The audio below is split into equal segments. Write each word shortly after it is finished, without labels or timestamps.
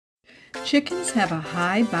Chickens have a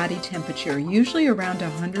high body temperature, usually around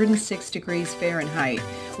 106 degrees Fahrenheit,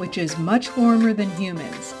 which is much warmer than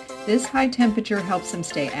humans. This high temperature helps them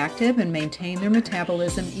stay active and maintain their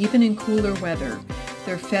metabolism even in cooler weather.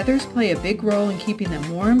 Their feathers play a big role in keeping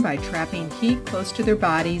them warm by trapping heat close to their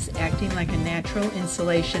bodies, acting like a natural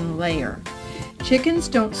insulation layer. Chickens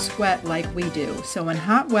don't sweat like we do, so in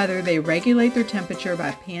hot weather they regulate their temperature by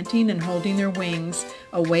panting and holding their wings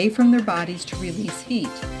away from their bodies to release heat.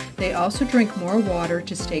 They also drink more water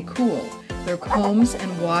to stay cool. Their combs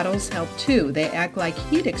and wattles help too. They act like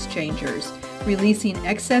heat exchangers, releasing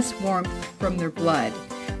excess warmth from their blood.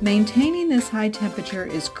 Maintaining this high temperature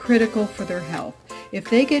is critical for their health. If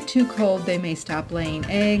they get too cold, they may stop laying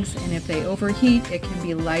eggs, and if they overheat, it can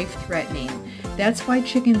be life-threatening. That's why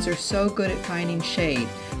chickens are so good at finding shade,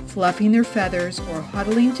 fluffing their feathers, or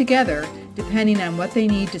huddling together, depending on what they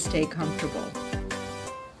need to stay comfortable.